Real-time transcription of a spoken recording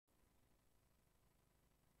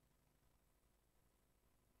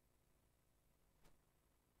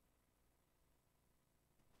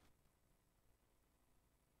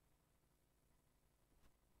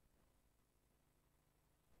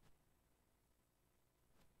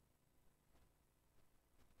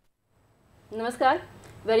Namaskar.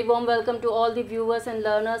 Very warm welcome to all the viewers and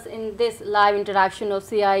learners in this live interaction of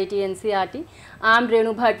CIT and CRT. I am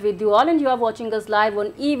Renu Bhatt with you all, and you are watching us live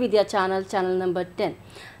on eVidya channel number 10.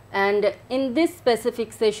 And in this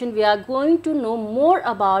specific session, we are going to know more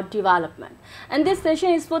about development. And this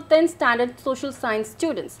session is for 10th standard social science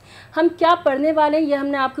students. हम क्या पढ़ने वाले हैं ये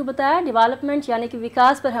हमने आपको बताया. Development यानी कि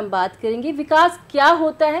विकास पर हम बात करेंगे. विकास क्या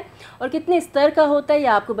होता है और कितने स्तर का होता है ये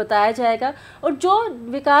आपको बताया जाएगा. और जो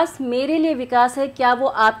विकास मेरे लिए विकास है, क्या वो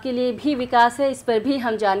आपके लिए भी विकास है, इस पर भी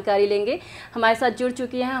हम जानकारी लेंगे. हमारे साथ जुड़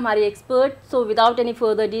चुकी हैं हमारी expert. So without any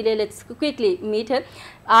further delay let's quickly meet her.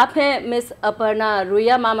 आप हैं मिस अपर्णा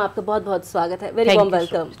रुइया. मैम, आपका बहुत बहुत स्वागत है. Very warm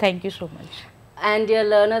welcome. Thank you so much. And dear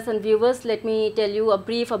learners and viewers, let me tell you a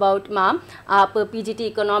brief about ma'am. आप PGT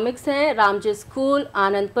economics हैं, Ramji school,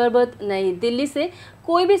 आनंद पर्वत, नई दिल्ली से.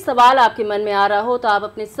 कोई भी सवाल आपके मन में आ रहा हो तो आप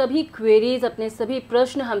अपने सभी क्वेरीज, अपने सभी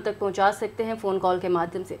प्रश्न हम तक पहुंचा सकते हैं फ़ोन कॉल के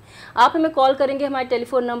माध्यम से. आप हमें कॉल करेंगे हमारे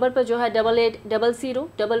टेलीफोन नंबर पर जो है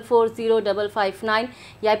 8800440559,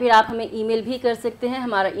 या फिर आप हमें ईमेल भी कर सकते हैं.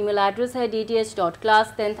 हमारा ईमेल एड्रेस है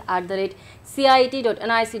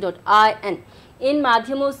dth.class10th@cit.nic.in. इन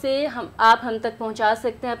माध्यमों से आप हम तक पहुंचा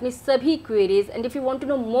सकते हैं अपनी सभी queries. And if you want to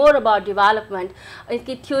know more about development,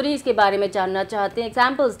 इसकी थ्योरीज़ के बारे में जानना चाहते हैं,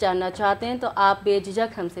 एग्जांपल्स जानना चाहते हैं, तो आप बेझिझक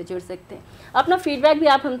हमसे जुड़ सकते हैं. अपना फीडबैक भी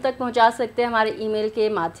आप हम तक पहुंचा सकते हैं हमारे ईमेल के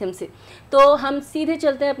माध्यम से. तो हम सीधे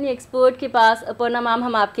चलते हैं अपनी एक्सपर्ट के पास. अपर्णा मैम,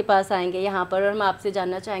 हम आपके पास आएंगे यहाँ पर और हम आपसे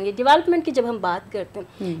जानना चाहेंगे डेवलपमेंट की. जब हम बात करते हैं,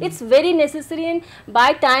 it's very necessary and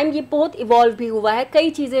by time ये बहुत इवॉल्व भी हुआ है. कई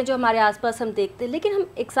चीज़ें जो हमारे आसपास हम देखते हैं, लेकिन हम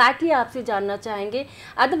एग्जैक्टली आपसे जानना चाहेंगे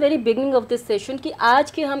at the very beginning of this session कि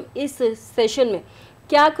आज के हम इस सेशन में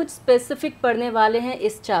क्या कुछ स्पेसिफिक पढ़ने वाले हैं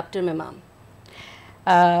इस चैप्टर में. Ma'am,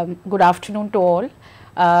 good afternoon to all.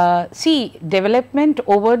 See, development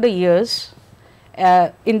over the years,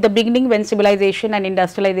 in the beginning when civilization and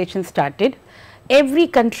industrialization started, every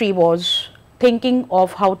country was thinking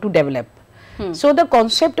of how to develop. So the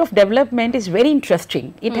concept of development is very interesting.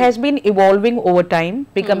 It has been evolving over time,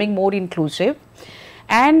 becoming more inclusive.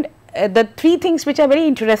 And the three things which are very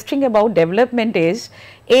interesting about development is,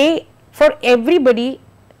 for everybody,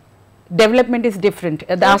 development is different.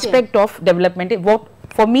 The aspect of development is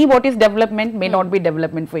for me, what is development may not be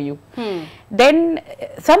development for you. Then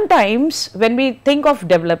sometimes when we think of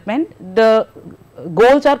development, the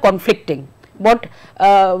goals are conflicting. What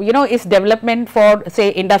is development for,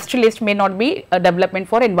 say, industrialist may not be a development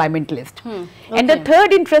for environmentalist. And the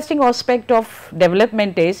third interesting aspect of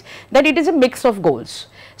development is that it is a mix of goals.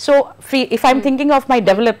 So if I'm thinking of my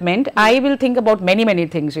development, I will think about many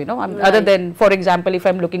things, other than, for example, if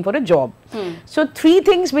I'm looking for a job. So three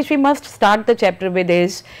things which we must start the chapter with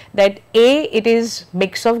is that A, it is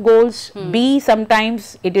mix of goals, B,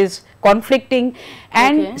 sometimes it is conflicting,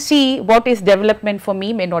 and C, what is development for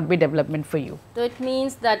me may not be development for you. So it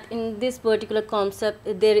means that in this particular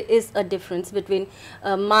concept there is a difference between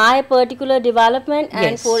my particular development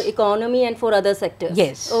and for economy and for other sectors.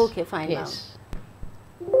 Yes. Okay, fine. Yes.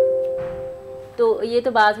 तो ये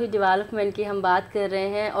तो बात हुई development की, हम बात कर रहे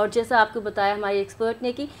हैं. और जैसा आपको बताया हमारी एक्सपर्ट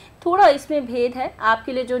ने कि थोड़ा इसमें भेद है.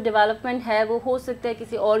 आपके लिए जो डेवलपमेंट है वो हो सकता है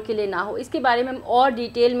किसी और के लिए ना हो. इसके बारे में हम और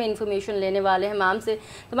डिटेल में इंफॉर्मेशन लेने वाले हैं मैम से.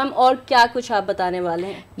 तो मैम, और क्या कुछ आप बताने वाले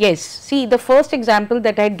हैं? Yes, see, the first example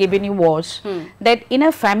that I had given you was that in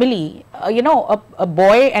a family, a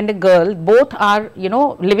boy and a girl both are,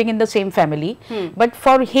 living in the same family, but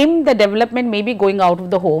for him the development may be going out of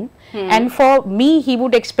the home, and for me he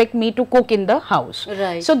would expect me to cook in the house.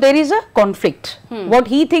 Right. So there is a conflict. What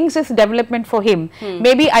he thinks is development for him,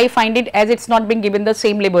 maybe I find it as it's not being given the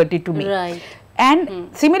same liberty to me. Right. And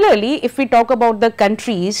similarly, if we talk about the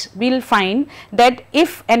countries, we'll find that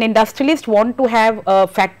if an industrialist want to have a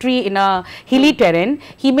factory in a hilly terrain,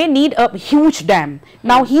 he may need a huge dam.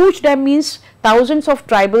 Now, huge dam means thousands of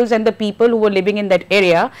tribals and the people who were living in that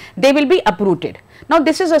area, they will be uprooted. Now,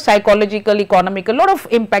 this is a psychological, economical, lot of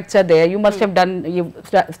impacts are there. You must have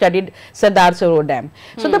studied Sardar Sarovar Dam.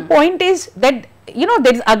 So, the point is that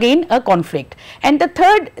there is again a conflict. And the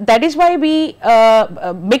third, that is why we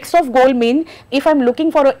mix of goal mean if I'm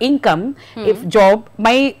looking for an income, if job,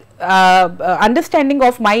 my understanding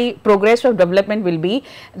of my progress of development will be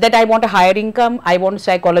that I want a higher income, I want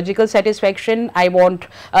psychological satisfaction, I want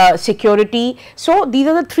security. So these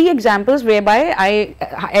are the three examples whereby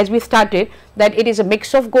as we started, that it is a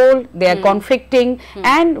mix of goal, they are conflicting,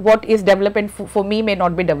 and what is development for me may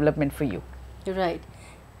not be development for you. Right.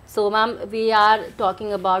 So, ma'am, we are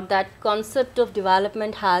talking about that concept of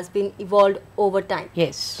development has been evolved over time.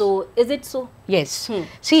 Yes. So, is it so? Yes.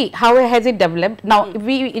 See, how has it developed? Now,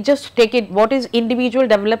 we just take it, what is individual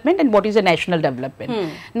development and what is a national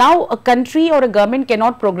development. Now, a country or a government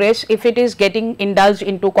cannot progress if it is getting indulged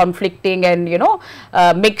into conflicting and, you know,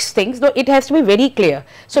 mixed things. Though it has to be very clear.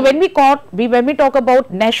 So, when we talk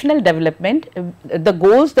about national development, the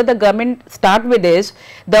goals that the government start with is,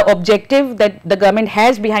 the objective that the government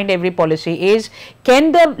has behind every policy is,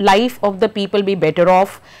 can the life of the people be better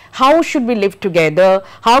off? How should we live together?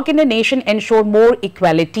 How can a nation ensure more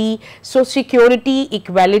equality? So, security,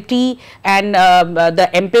 equality and the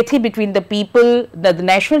empathy between the people, the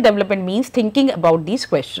national development means thinking about these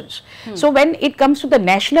questions. So, when it comes to the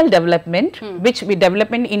national development, which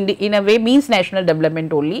development in a way means national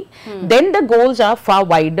development only, then the goals are far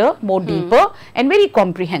wider, more deeper and very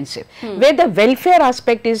comprehensive, where the welfare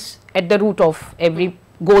aspect is at the root of every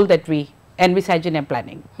goal that we envisage in a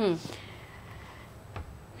planning.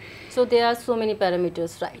 So, there are so many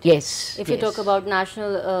parameters, right? Yes. If you talk about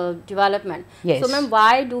national development. Yes. So, ma'am,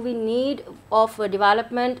 why do we need of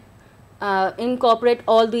development incorporate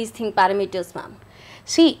all these parameters, ma'am?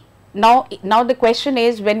 See, now the question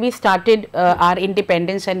is, when we started our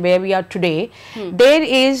independence and where we are today, there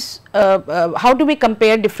is, how do we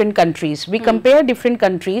compare different countries? We compare different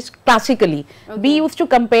countries classically. We used to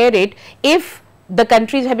compare it, if the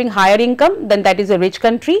country is having higher income, then that is a rich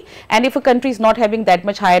country, and if a country is not having that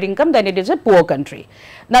much higher income, then it is a poor country.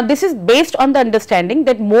 Now, this is based on the understanding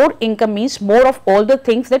that more income means more of all the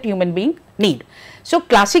things that human beings need. So,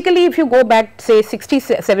 classically, if you go back say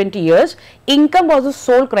 60-70 years, income was the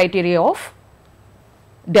sole criteria of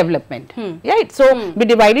development, right? So, we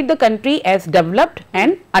divided the country as developed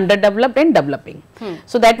and underdeveloped and developing.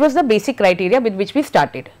 So, that was the basic criteria with which we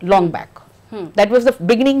started long back. That was the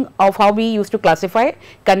beginning of how we used to classify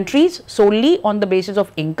countries solely on the basis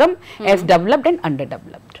of income as developed and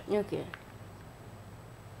underdeveloped. Okay.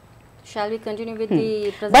 Shall we continue with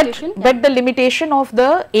the presentation? But the limitation of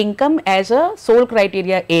the income as a sole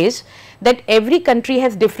criteria is that every country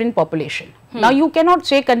has different population. Now, you cannot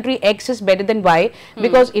say country X is better than Y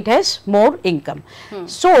because it has more income.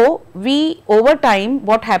 So, we over time,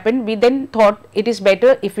 what happened, we then thought it is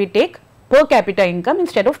better if we take per capita income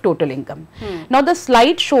instead of total income. Now, the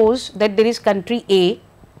slide shows that there is country A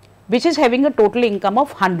which is having a total income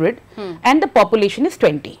of 100 and the population is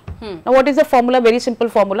 20. Now, what is the formula? Very simple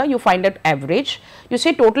formula. You find out average. You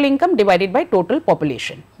say total income divided by total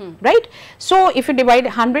population, right? So, if you divide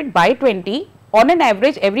 100 by 20, on an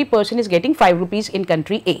average every person is getting 5 rupees in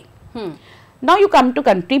country A. Now, you come to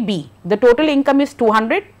country B. The total income is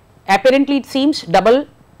 200. Apparently, it seems double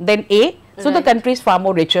than A. So, the country is far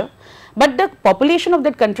more richer. But the population of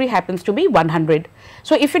that country happens to be 100.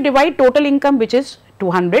 So, if you divide total income, which is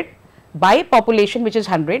 200, by population, which is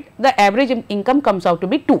 100, the average income comes out to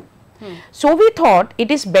be 2. So, we thought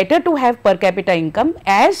it is better to have per capita income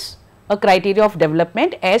as a criteria of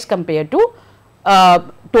development as compared to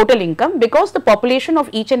total income, because the population of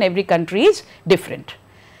each and every country is different.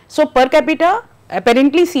 So, per capita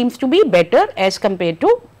apparently seems to be better as compared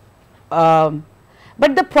to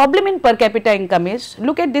but the problem in per capita income is,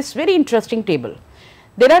 look at this very interesting table.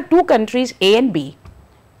 There are two countries A and B.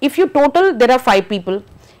 If you total, there are 5 people.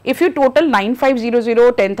 If you total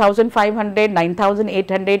 9500, 10,500,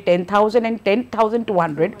 9,800, 10,000 and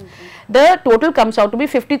 10,200, the total comes out to be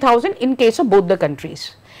 50,000 in case of both the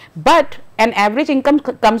countries. But an average income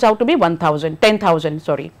comes out to be 10,000,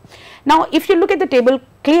 sorry. Now, if you look at the table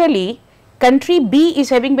clearly, country B is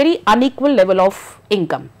having very unequal level of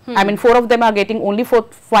income. I mean, 4 of them are getting only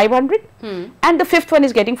 500 and the 5th one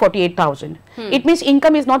is getting 48,000. It means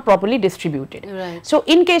income is not properly distributed. Right. So,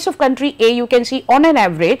 in case of country A, you can see on an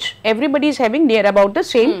average, everybody is having near about the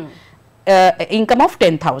same income of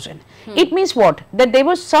 10,000. It means what? That there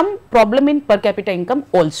was some problem in per capita income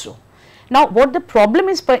also. Now, what the problem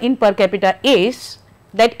is in per capita is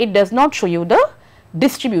that it does not show you the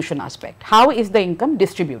distribution aspect. How is the income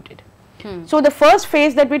distributed? So, the first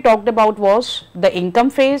phase that we talked about was the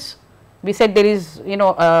income phase. We said there is, you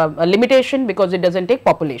know, a limitation because it does not take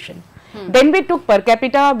population. Then we took per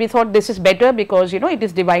capita. We thought this is better because, you know, it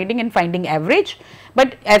is dividing and finding average.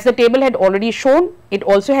 But as the table had already shown, it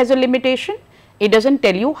also has a limitation. It does not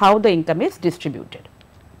tell you how the income is distributed.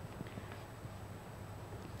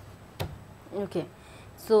 Okay.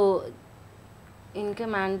 So,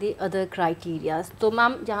 income and the other criterias. तो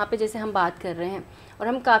ma'am जहाँ पे जैसे हम बात कर रहे हैं और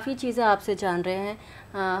हम काफ़ी चीज़ें आपसे जान रहे हैं,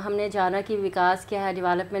 हमने जाना कि विकास क्या है,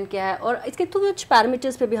 डेवलपमेंट क्या है, और इसके तो कुछ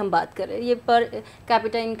पैरामीटर्स पे भी हम बात कर रहे हैं. ये पर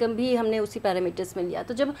कैपिटा इनकम भी हमने उसी पैरामीटर्स में लिया.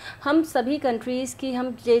 तो जब हम सभी कंट्रीज़ की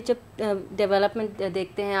हम ये जब डेवलपमेंट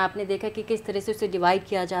देखते हैं, आपने देखा कि किस तरह से उसे डिवाइड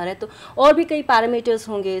किया जा रहा है, तो और भी कई पैरामीटर्स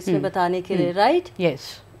होंगे इसमें बताने के लिए, right?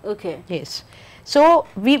 Yes. Okay. Yes. So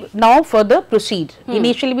we now further proceed.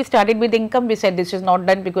 Initially we started with income, we said this is not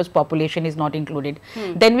done because population is not included.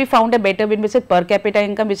 Then we found a better when we said per capita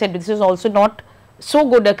income, we said this is also not so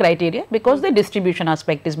good a criteria because the distribution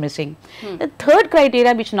aspect is missing. The third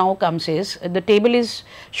criteria which now comes is, the table is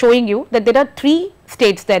showing you that there are 3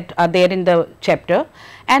 states that are there in the chapter,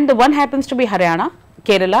 and the one happens to be Haryana,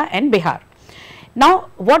 Kerala and Bihar. Now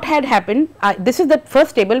what had happened, this is the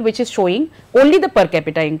first table which is showing only the per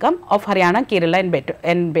capita income of Haryana, Kerala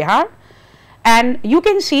and Bihar, and you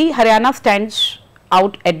can see Haryana stands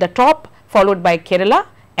out at the top, followed by Kerala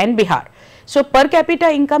and Bihar. So per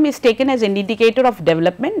capita income is taken as an indicator of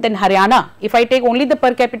development. Then Haryana, if I take only the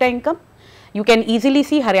per capita income, you can easily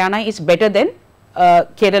see Haryana is better than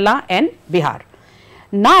Kerala and Bihar.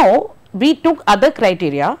 Now we took other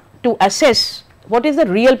criteria to assess what is the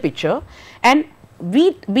real picture, and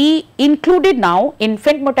we included now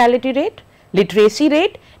infant mortality rate, literacy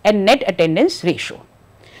rate and net attendance ratio.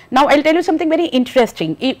 Now I will tell you something very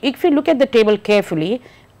interesting. If you look at the table carefully,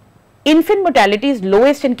 infant mortality is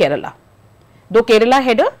lowest in Kerala, though Kerala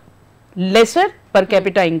had a lesser per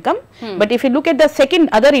capita income. But if you look at the second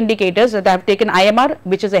other indicators, that I have taken IMR,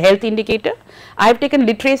 which is a health indicator, I have taken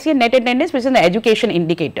literacy and net attendance, which is an education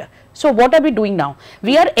indicator. So what are we doing now?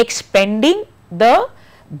 We are expanding the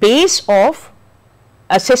base of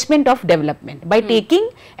assessment of development by taking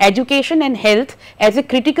education and health as a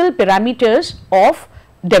critical parameters of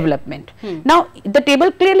development. Now the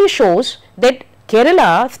table clearly shows that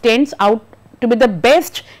Kerala stands out to be the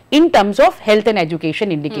best in terms of health and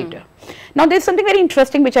education indicator. Now there is something very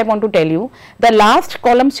interesting which I want to tell you. The last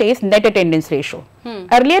column says net attendance ratio.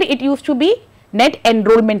 Earlier it used to be net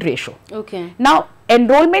enrollment ratio. Okay. Now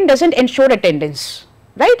enrollment doesn't ensure attendance,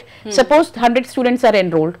 right? Suppose 100 students are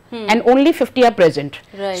enrolled and only 50 are present.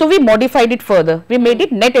 Right. So we modified it further. We made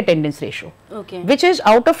it net attendance ratio, which is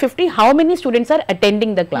out of 50 how many students are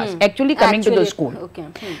attending the class, actually coming to the school. Okay.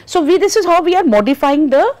 So this is how we are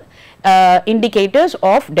modifying the indicators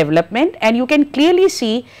of development, and you can clearly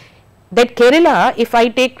see that Kerala, if I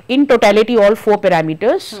take in totality all 4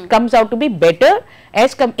 parameters, comes out to be better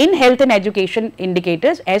as in health and education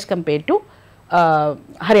indicators as compared to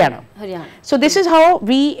Haryana. So this is how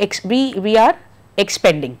we are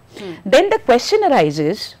expanding. Then the question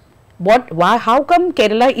arises, how come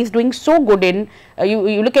Kerala is doing so good in,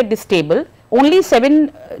 you look at this table, only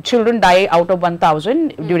 7 children die out of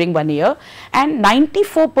 1000 during 1 year, and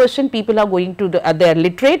 94% people are going to they are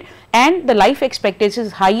literate, and the life expectancy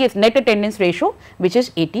is highest, net attendance ratio, which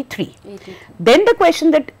is 83. Then the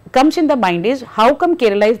question that comes in the mind is, how come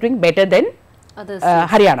Kerala is doing better than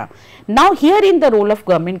Haryana? Now here in the role of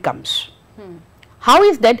government comes. How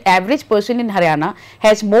is that average person in Haryana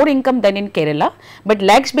has more income than in Kerala, but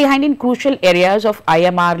lags behind in crucial areas of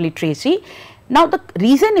IMR literacy? Now the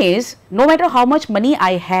reason is, no matter how much money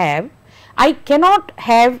I have, I cannot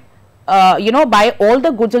have buy all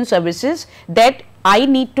the goods and services that I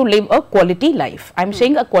need to live a quality life. I am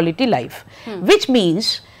saying a quality life, which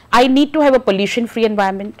means I need to have a pollution free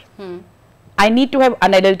environment, I need to have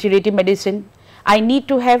unadulterated medicine, I need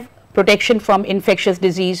to have protection from infectious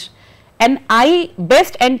disease, and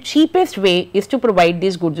best and cheapest way is to provide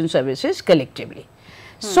these goods and services collectively.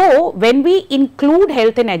 So when we include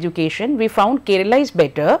health and education, we found Kerala is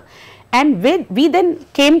better, and we then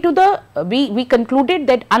came to we concluded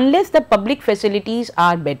that unless the public facilities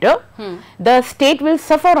are better, the state will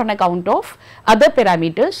suffer on account of other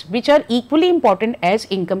parameters which are equally important as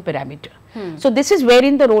income parameter. So this is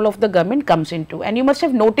wherein the role of the government comes into, and you must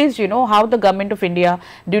have noticed, how the government of India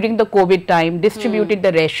during the COVID time distributed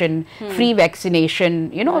the ration, free vaccination,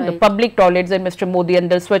 the public toilets, and Mr. Modi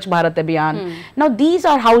under Swachh Bharat Abhiyan. Now these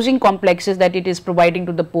are housing complexes that it is providing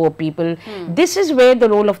to the poor people. This is where the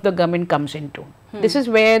role of the government comes into. This is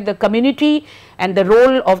where the community and the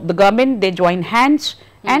role of the government, they join hands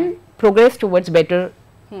and progress towards better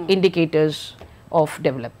indicators of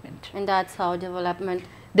development. And that's how development.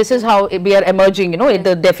 This is how we are emerging,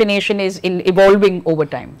 the definition is evolving over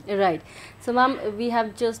time. Right. So ma'am, we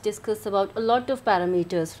have just discussed about a lot of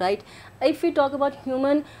parameters, right? If we talk about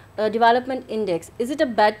human development index, is it a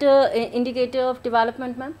better indicator of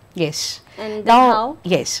development, ma'am? Yes. And now, how?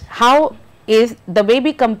 Yes. How is the way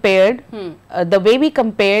we compared,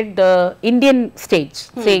 the Indian states,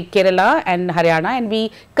 say Kerala and Haryana, and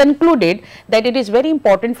we concluded that it is very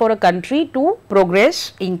important for a country to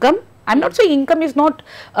progress income. I am not saying income is not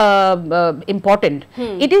important.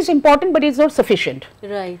 It is important, but it is not sufficient.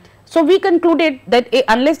 Right. So we concluded that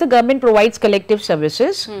unless the government provides collective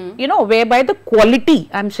services, whereby the quality,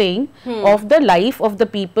 I am saying, of the life of the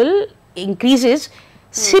people increases,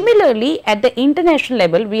 Similarly, at the international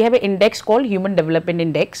level, we have an index called Human Development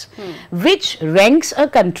Index, which ranks a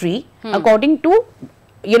country according to,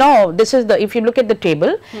 you know, this is the, if you look at the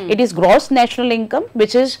table, it is gross national income,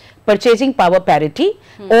 which is purchasing power parity.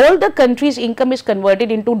 All the countries' income is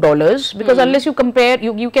converted into dollars, because unless you compare,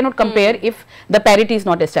 you cannot compare if the parity is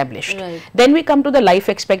not established. Right. Then we come to the life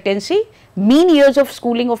expectancy, mean years of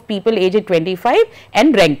schooling of people aged 25,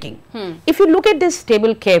 and ranking. If you look at this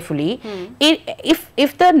table carefully,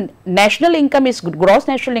 if the national income is, gross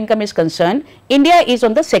national income is concerned, India is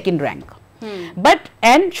on the second rank.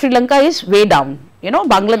 And Sri Lanka is way down. You know,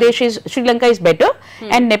 Bangladesh is, Sri Lanka is better,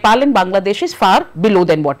 and Nepal and Bangladesh is far below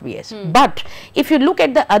than what we is. But if you look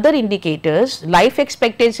at the other indicators, life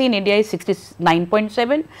expectancy in India is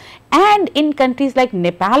 69.7, and in countries like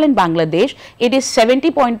Nepal and Bangladesh, it is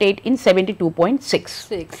 70.8 in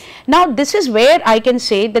 72.6. Now, this is where I can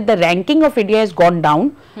say that the ranking of India has gone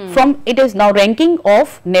down from, it is now ranking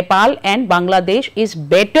of Nepal and Bangladesh is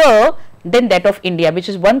better than that of India, which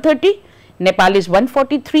is 130, Nepal is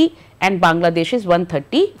 143, and Bangladesh is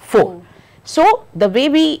 134. So, the way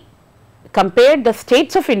we compared the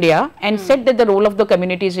states of India and said that the role of the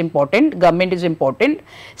community is important, government is important.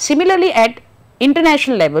 Similarly, at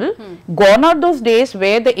international level, gone are those days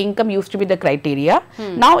where the income used to be the criteria.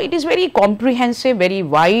 Now it is very comprehensive, very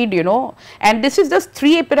wide, you know, and this is just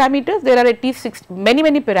 3 parameters. There are at least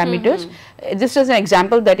many parameters. This is an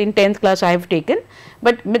example that in 10th class I have taken,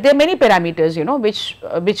 but there are many parameters, you know, which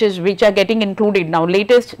are getting included now.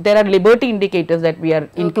 Latest, there are liberty indicators that we are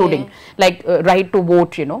including, like right to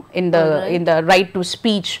vote, you know, in the right to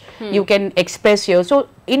speech, you can express here. So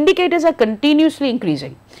indicators are continuously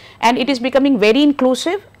increasing, and it is becoming very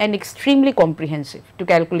inclusive and extremely comprehensive to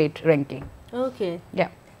calculate ranking. Okay. Yeah.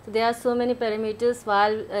 So there are so many parameters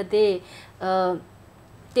while they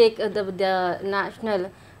take the National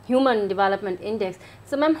Human Development Index.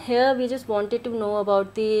 So, ma'am, here we just wanted to know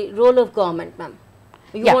about the role of government, ma'am.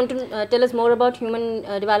 You want to tell us more about Human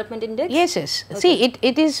Development Index? Yes, yes. Okay. See,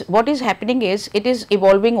 it is, what is happening is, it is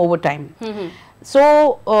evolving over time.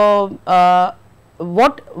 So,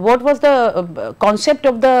 what was the concept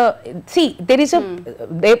of the, see, there is a,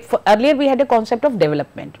 earlier we had a concept of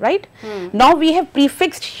development, right? Now we have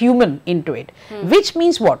prefixed human into it, which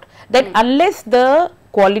means what? That unless the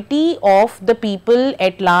quality of the people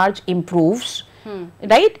at large improves,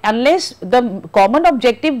 right, unless the common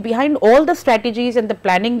objective behind all the strategies and the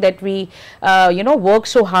planning that we you know, work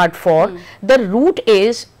so hard for, the root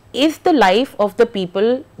is the life of the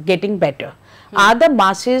people getting better? Are the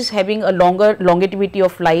masses having a longer longevity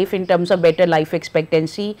of life in terms of better life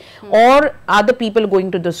expectancy, or are the people going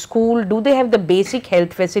to the school? Do they have the basic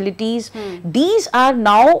health facilities? These are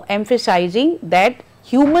now emphasizing that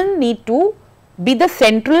human need to be the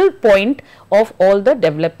central point of all the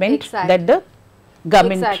development that the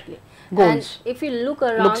government goals. And if you look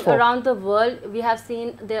around the world, we have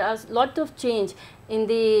seen there are lot of change in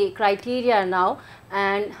the criteria now,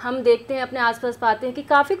 and हम देखते हैं अपने आसपास पाते हैं कि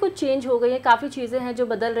काफ़ी कुछ चेंज हो गई है, काफ़ी चीज़ें हैं जो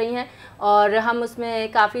बदल रही हैं, और हम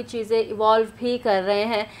उसमें काफ़ी चीज़ें इवॉल्व भी कर रहे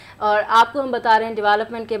हैं, और आपको हम बता रहे हैं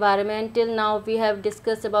डेवलपमेंट के बारे में. Till now we have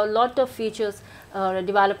discussed about lot of features और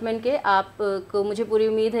डेवलपमेंट के. आपको, मुझे पूरी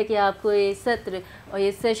उम्मीद है कि आपको ये सत्र और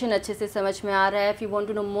ये सेशन अच्छे से समझ में आ रहा है. If you want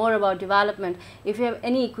to know more about development, if you have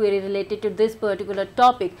any query related to this particular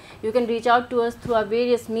topic, you can reach out to us through our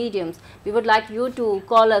various mediums. We would like you to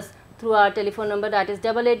call us through our telephone number, that is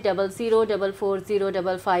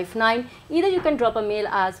 8800440559. Either you can drop a mail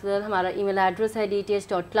as well. हमारा email address है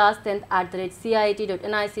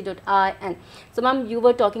dth.class10@cit.nic.in. So ma'am, you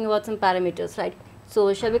were talking about some parameters, right? So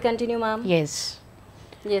shall we continue, ma'am? Yes.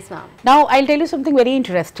 Yes, ma'am. Now I'll tell you something very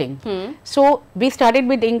interesting. So we started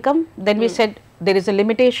with income, then we said there is a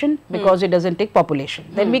limitation because it doesn't take population.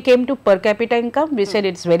 Then we came to per capita income. We said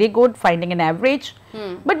it's very good, finding an average,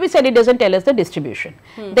 but we said it doesn't tell us the distribution.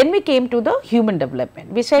 Then we came to the human development.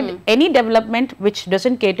 We said any development which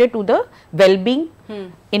doesn't cater to the well-being,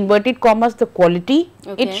 inverted commas, the quality,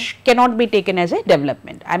 it cannot be taken as a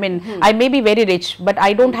development. I mean, I may be very rich, but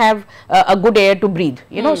I don't have a good air to breathe,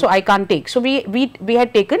 you know, so I can't take. So we had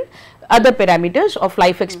taken other parameters of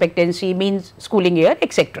life expectancy, means schooling year,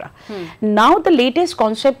 etc. Now the latest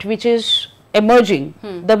concept which is emerging,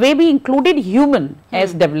 the way we included human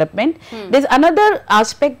as development, there is another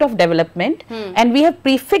aspect of development, and we have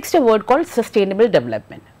prefixed a word called sustainable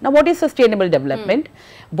development. Now what is sustainable development?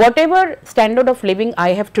 Whatever standard of living I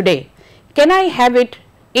have today, can I have it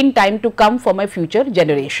in time to come for my future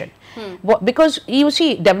generation? Because you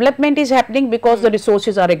see, development is happening because the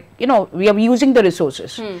resources are, you know, we are using the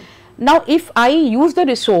resources. Now, if I use the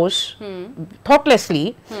resource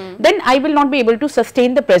thoughtlessly, then I will not be able to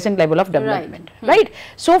sustain the present level of development, right?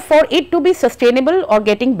 So for it to be sustainable or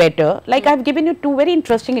getting better, like I've given you two very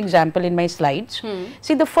interesting examples in my slides.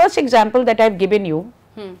 See, the first example that I've given you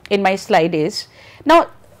in my slide is, now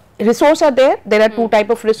resource are there. There are two type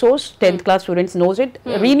of resource, 10th class students knows it,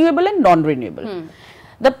 renewable and non-renewable.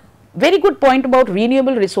 The very good point about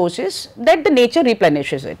renewable resources that the nature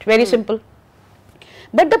replenishes it, very simple.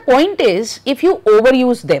 But the point is, if you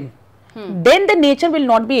overuse them, then the nature will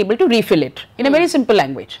not be able to refill it, in a very simple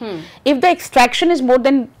language. If the extraction is more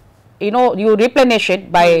than, you replenish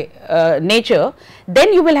it by nature,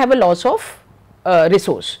 then you will have a loss of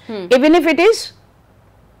resource, even if it is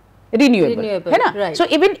renewable. Right. So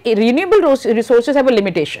even renewable resources have a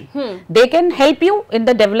limitation. They can help you in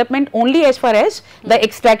the development only as far as the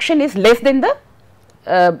extraction is less than the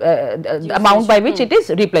amount by which it is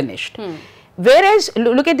replenished. Whereas,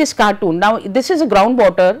 look at this cartoon. Now, this is a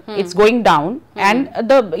groundwater, it's going down, and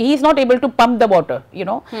he is not able to pump the water,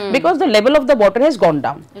 because the level of the water has gone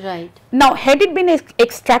down. Right. Now, had it been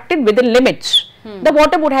extracted within limits, the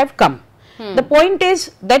water would have come. The point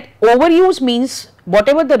is that overuse means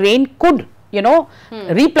whatever the rain could,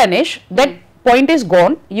 replenish, that point is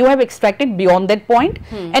gone, you have extracted beyond that point,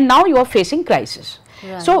 and now you are facing crisis.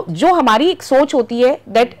 Right. So, जो हमारी एक सोच होती है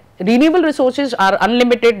that renewable resources are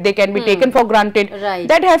unlimited, they can be taken for granted. Right.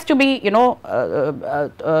 That has to be,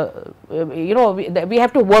 we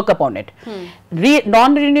have to work upon it.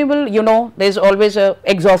 Non-renewable, there's always a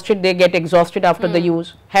exhausted, they get exhausted after the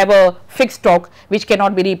use, have a fixed stock which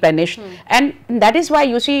cannot be replenished. And that is why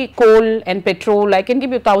you see coal and petrol, I can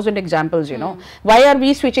give you 1,000 examples, Why are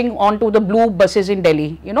we switching on to the blue buses in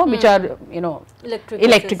Delhi, which are,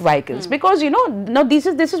 electric vehicles? Because, now this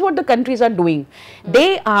is what the countries are doing.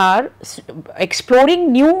 They are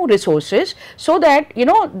exploring new resources so that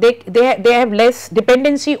they have less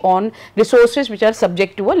dependency on resources which are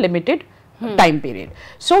subject to a limited time period.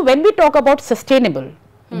 So when we talk about sustainable,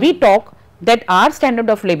 we talk that our standard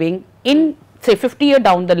of living in say 50 years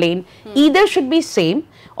down the lane either should be same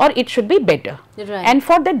or it should be better. Right. And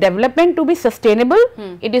for the development to be sustainable,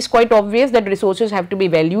 it is quite obvious that resources have to be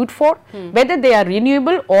valued for whether they are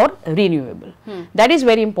renewable or renewable. That is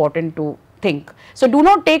very important to think. So do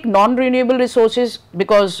not take non-renewable resources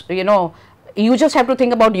because you just have to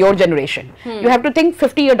think about your generation. You have to think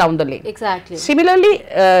 50 years down the lane. Exactly. Similarly,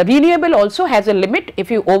 renewable also has a limit. If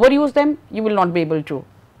you overuse them, you will not be able to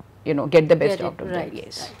get the best out of them.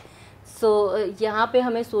 Yes. Right. So यहाँ पे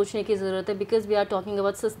हमें सोचने की ज़रूरत है because we are talking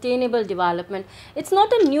about sustainable development. It's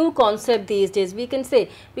not a new concept these days, we can say,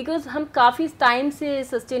 because हम काफ़ी time से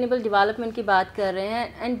sustainable development की बात कर रहे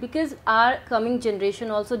हैं, and because our coming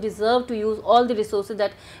generation also deserve to use all the resources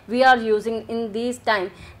that we are using in these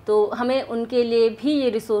time. तो हमें उनके लिए भी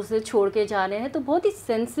ये resources छोड़ के जाने हैं, तो बहुत ही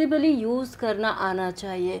sensibly use करना आना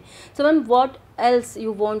चाहिए. So ma'am, what else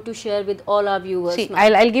you want to share with all our viewers? See,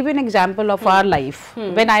 I'll give you an example of our life.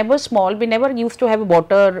 When I was small, we never used to have a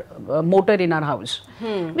water motor in our house.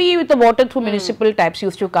 We used the water through municipal taps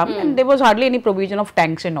used to come, and there was hardly any provision of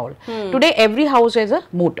tanks and all. Today, every house has a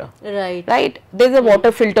motor. Right. Right. There's a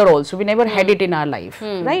water filter also. We never had it in our life.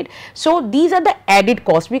 Right. So these are the added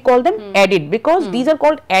costs. We call them added because these are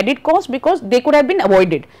called added costs because they could have been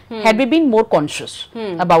avoided had we been more conscious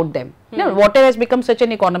about them. Water has become such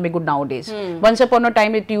an economic good nowadays. Once upon a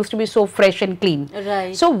time, it used to be so fresh and clean.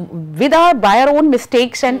 Right. So, by our own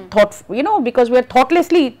mistakes and thought, because we are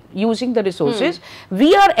thoughtlessly using the resources,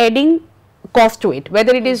 we are adding cost to it,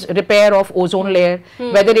 whether it is repair of ozone layer,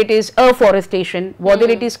 whether it is afforestation, whether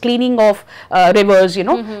it is cleaning of rivers,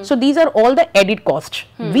 So, these are all the added costs.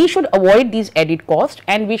 We should avoid these added costs,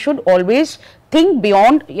 and we should always think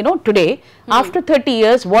beyond, today, after 30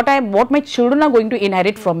 years, what my children are going to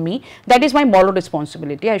inherit from me, that is my moral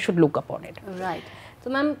responsibility. I should look upon it. Right. So,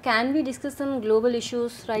 ma'am, can we discuss some global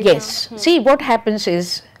issues right now? Yes. See, what happens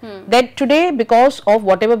is that today, because of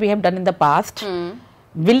whatever we have done in the past,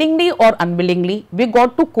 willingly or unwillingly, we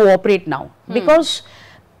got to cooperate now because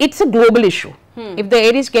it's a global issue. If the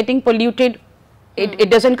air is getting polluted,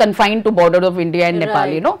 it doesn't confine to border of India and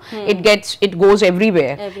Nepal, it goes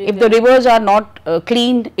everywhere. If the rivers are not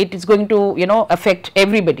cleaned, it is going to, affect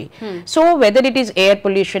everybody. So whether it is air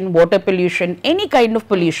pollution, water pollution, any kind of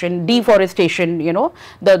pollution, deforestation,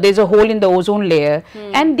 there's a hole in the ozone layer,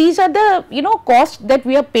 and these are the, costs that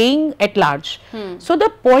we are paying at large. So the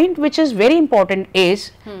point which is very important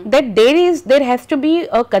is that there has to be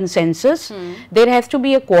a consensus, there has to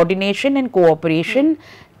be a coordination and cooperation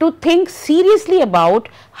to think seriously about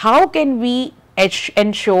how can we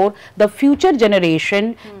ensure the future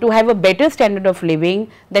generation to have a better standard of living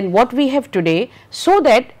than what we have today, so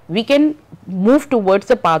that we can move towards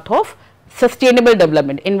the path of sustainable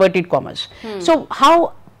development, inverted commas. So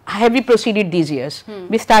how have we proceeded these years?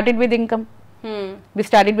 We started with income. We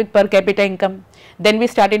started with per capita income. Then we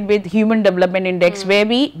started with human development index, where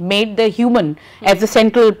we made the human as the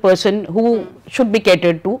central person who should be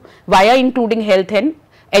catered to via including health and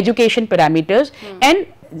education parameters, and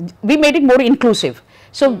we made it more inclusive.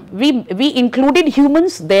 So we included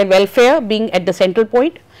humans, their welfare being at the central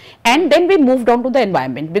point, and then we moved on to the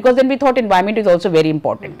environment, because then we thought environment is also very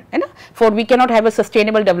important. You know, for we cannot have a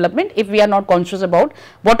sustainable development if we are not conscious about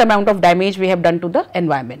what amount of damage we have done to the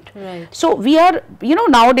environment. Right. So we are, you know,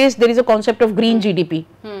 nowadays there is a concept of green GDP,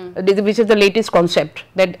 which is the latest concept,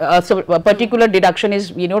 that so a particular deduction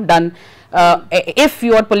is, you know, done if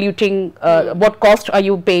you are polluting, what cost are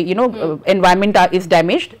you pay, you know, environment is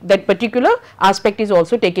damaged, that particular aspect is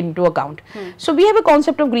also taken into account. So we have a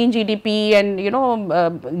concept of green GDP, and you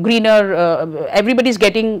know, greener, everybody is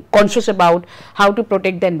getting conscious about how to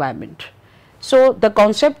protect the environment. So the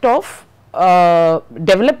concept of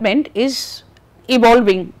development is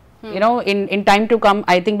evolving. You know, in time to come,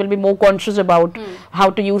 I think we'll be more conscious about how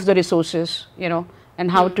to use the resources, you know, and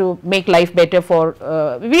how to make life better for,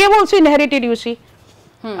 we have also inherited, you see,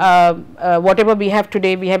 whatever we have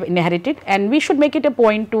today, we have inherited, and we should make it a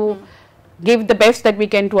point to give the best that we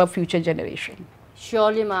can to our future generation.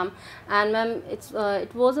 Surely, ma'am. And ma'am,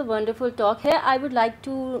 it was a wonderful talk. Here, I would like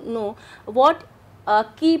to know what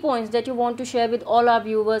key points that you want to share with all our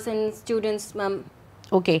viewers and students, ma'am.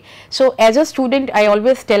 Okay, so as a student, I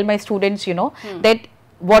always tell my students, you know, that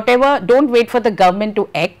whatever, don't wait for the government to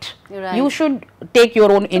act. Right. You should take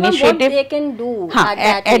your own initiative. What they can do at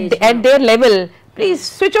that age, at their level. Please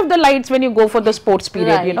switch off the lights when you go for the sports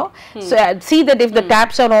period, right. You know. So see that if the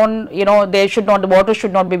taps are on, you know, there should not, the water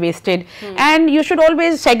should not be wasted, and you should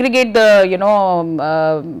always segregate the, you know,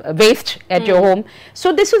 waste at your home.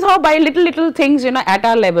 So this is how, by little things, you know, at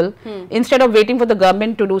our level, instead of waiting for the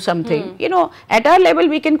government to do something, you know, at our level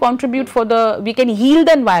we can contribute for the, we can heal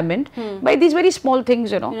the environment by these very small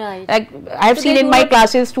things, you know. Right. Like I have seen in my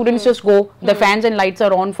classes, students just go, the fans and lights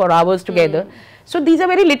are on for hours together. So these are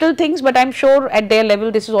very little things, but I'm sure at their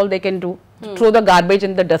level this is all they can do. Throw the garbage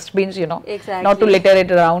in the dustbins, you know, not to litter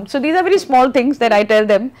it around. So these are very small things that I tell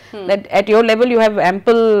them, that at your level you have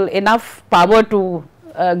ample enough power to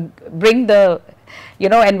bring the, you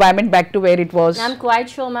know, environment back to where it was. I'm quite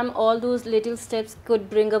sure, ma'am, all those little steps could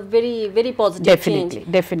bring a very positive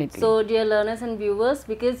change. Definitely. So dear learners and viewers,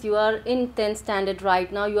 because you are in 10th standard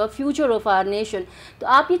right now, you are future of our nation. तो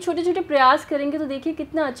आप ये छोटे-छोटे प्रयास करेंगे तो देखिए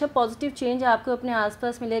कितना अच्छा positive change आपको अपने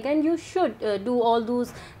आसपास मिलेगा, and you should do all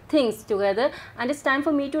those things together. And it's time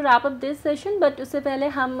for me to wrap up this session, but उससे पहले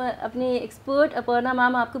हम अपनी expert अपर्णा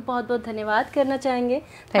मैम आपको बहुत धन्यवाद करना चाहेंगे.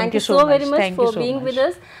 Thank you so very much for being with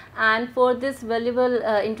us and for this valuable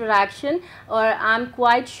interaction. और I'm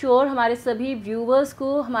quite sure हमारे सभी viewers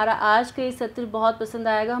को हमारा आज का ये सत्र बहुत पसंद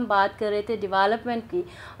आएगा. हम बात कर रहे थे development की,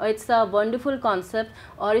 और it's a wonderful concept,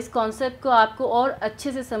 और इस concept को आपको और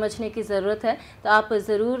अच्छे से समझने की ज़रूरत है. तो आप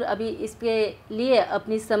ज़रूर अभी इसके लिए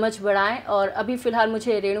अपनी समझ बढ़ाएं. और अभी फ़िलहाल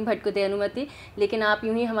मुझे रेणु भट्ट को दे अनुमति, लेकिन आप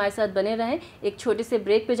यूं ही हमारे साथ बने रहें. एक छोटे से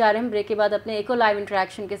ब्रेक पे जा रहे हैं. ब्रेक के बाद अपने एक और लाइव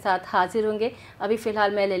इंटरेक्शन के साथ हाजिर होंगे. अभी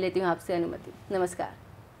फ़िलहाल मैं ले लेती हूँ आपसे अनुमति. नमस्कार.